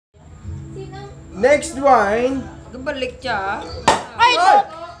Next one. Gabalik siya. Ay!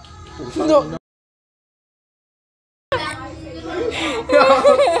 No!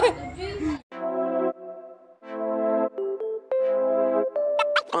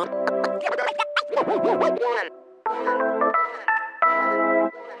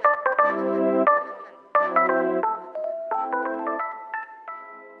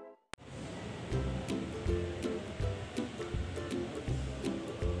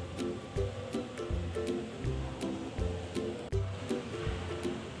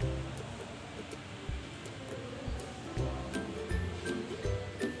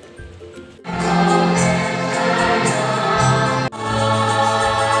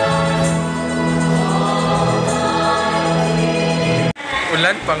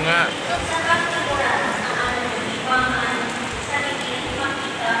 Ulan pa nga.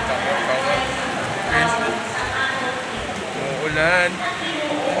 Uulan.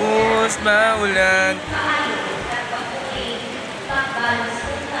 Bus maulan.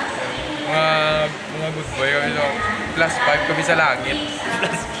 Mga good boy. Plus 5 kami sa langit.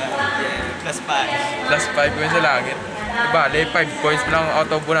 Plus 5. Plus 5 kami sa langit. Bale, 5 points lang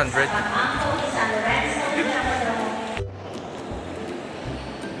out of 100.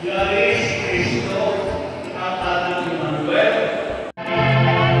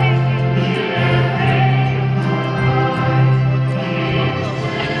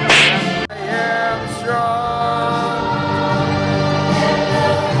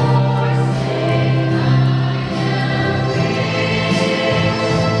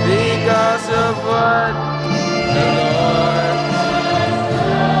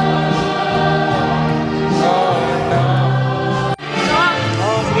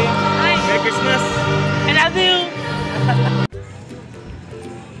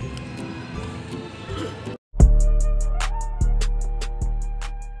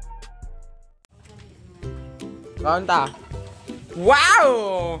 Kanta.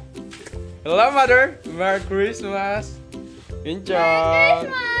 Wow! Hello, Mother. Merry Christmas. Enjoy.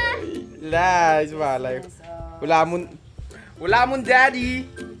 Nice, malay. Wala mong daddy.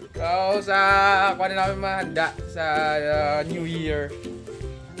 Sa kuha na namin mahanda sa New Year.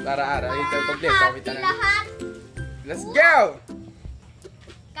 Para araw. Ito, complete. Kapitan na. Let's go!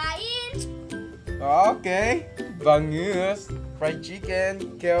 Kain! Okay. Bangus, fried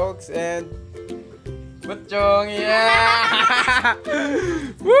chicken, cokes, and Butchong, yeah!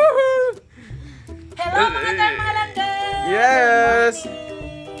 Woohoo! Hello mga langga! Yes!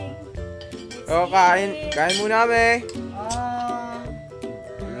 Oh, kain muna kami.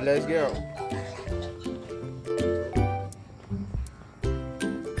 Let's go.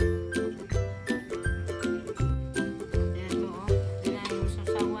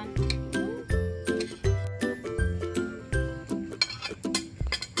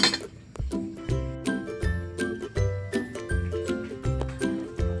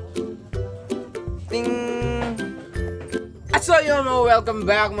 So yun, welcome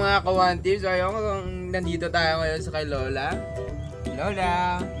back mga kawanti. So yun, nandito tayo ngayon sa kay Lola.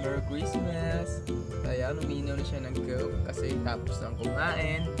 Lola, Merry Christmas. So yun, uminom na siya ng Coke kasi tapos nang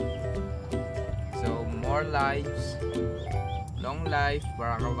kumain. So more lives, long life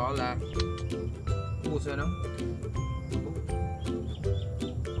para kay Lola. Puso no?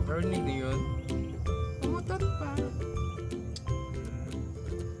 Narinig na yun. Umutot pa.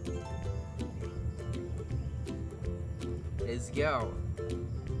 Let's go.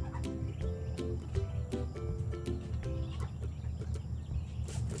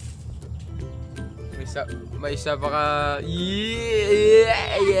 May isa pa ka. Yeah.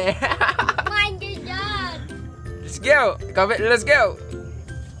 Mind you dyan! Let's go. Let's go.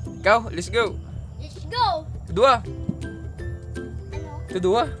 Ikaw, let's go. Let's go! Kedua. Ano?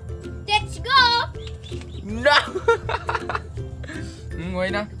 Kedua. Let's go! No.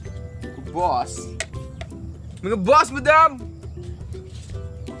 Why na? Boss. Mga boss, madam!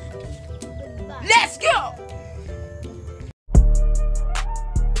 Let's go!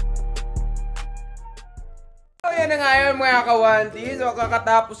 So, yan na nga yun mga kawanti. So,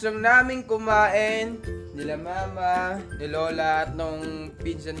 kakatapos lang namin kumain. Nila mama, ni Lola, at nung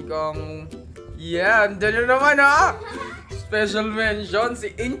pinsan kong... Yeah, andun na naman ha! Special mention,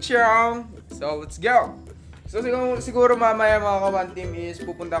 si Inchong. So, let's go! So, siguro mamaya mga kawantim is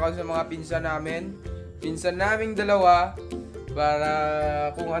pupunta ko sa mga pinsan namin. Pinsan naming dalawa para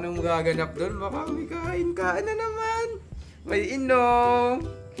kung anong magaganap doon. Baka may kain na naman. May inom.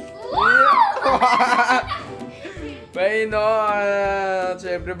 May inom.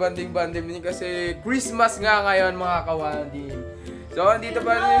 Siyempre banding-banding din kasi Christmas nga ngayon mga kawandim. So, andito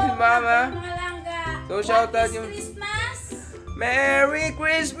pa rin si Mama. So, shoutout yung... Christmas! Merry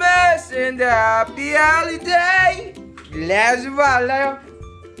Christmas! and happy holiday! Let's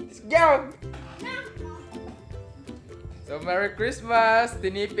go! So, Merry Christmas!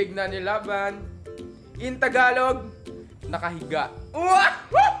 Tinipig na ni Laban. In Tagalog, nakahiga.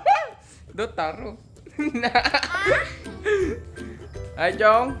 Dotaro. Ay,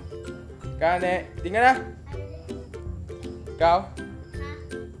 Chong. Kane. Tingnan na. Ikaw.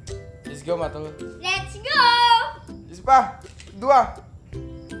 Let's go, matulog. Let's go! Isa pa. Dua.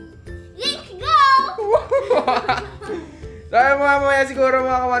 Let's go! Sabi mo mamaya siguro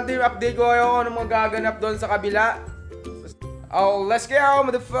mga kawanti, update ko kayo kung ano mga gaganap doon sa kabila. Oh, let's go,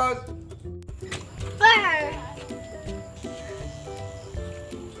 motherfucker!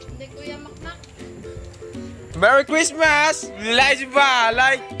 Hindi Kuya Makmak. Merry Christmas! Lights ba?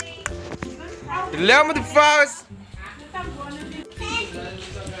 Like! Hello, motherfuckers!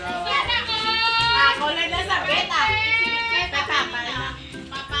 Kulay na sa beta.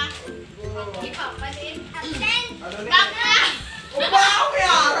 Papa. Ipapalit. Baka!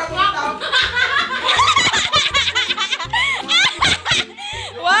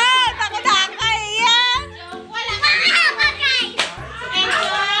 Wow! Takot ako iyan! Wala ka kakay!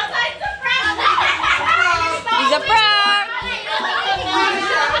 It's a prank!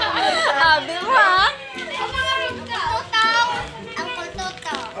 Sabi mo ha? Uncle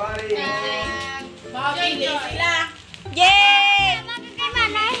Toto. Bagay sila. Yay!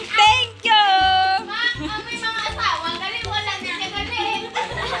 Thank you! May mga asawa, galing wala na siya galing.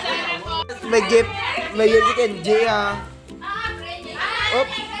 May gift. May gift si Kenji ha. Op.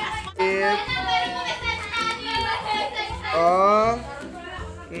 Gift. Oh.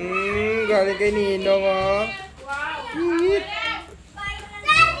 Galing kay Ninong oh. Gift.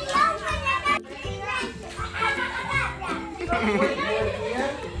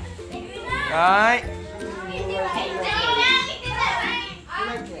 Ay.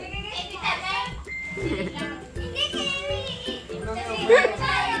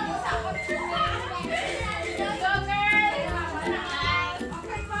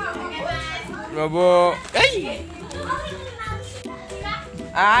 Bravo. Ay.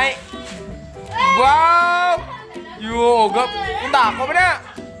 Ay. Wow. Yoga. Punta ako ba na?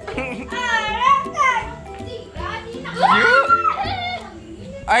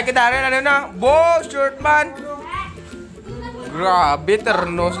 Ay, kadari ano na? Bo, short man. Grabe,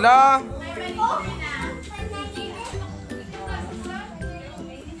 ternos lang.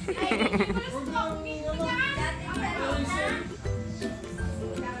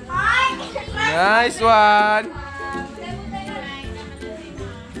 Nice one.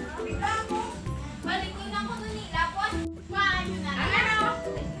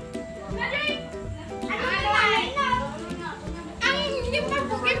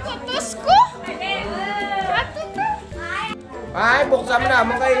 Ay, buksan mo na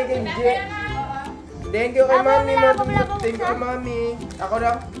mo kay Kenji. Thank you kay Mami. Thank you kay Mami. Ako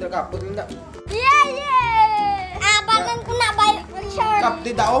na. Kapot na. Yeah! Bagan ko na ba yung short?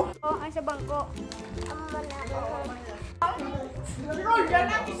 Kapti daw. Oh, ang sa bangko.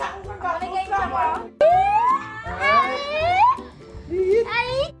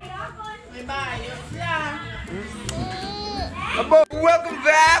 Abo, welcome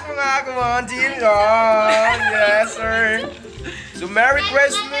back mga kamontin. Oh, yes sir. So Merry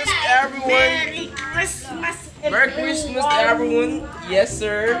Christmas everyone. Merry Christmas everyone. Yes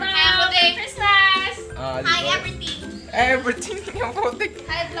sir. Happy Christmas! Hi everything. Everything yung putik.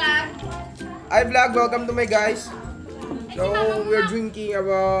 Hi, vlog. Hi vlog, welcome to my guys. So we're drinking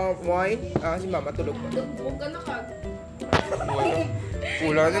about wine. Si Mama tulog pa. Huwag ka na kag.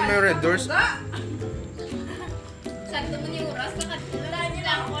 Kulang din may red doors. Sakto mo yung oras, nakatula niyo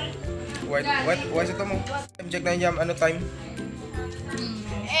lang ako. Wait ito mo. Time check na jam. Ano time?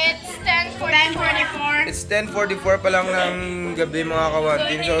 It's 10:44. It's 10:44 pa lang ng gabi mga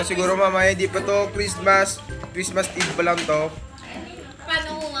kawantin. So siguro mamaya di pa to Christmas Eve pa lang to.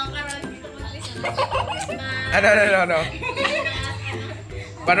 Paano mo nga karoon dito mo Christmas? Ano.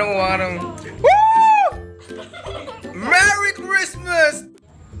 Paano kuha ng Woo! Merry Christmas!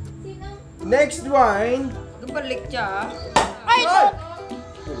 Next wine. Gabalik siya. Ay,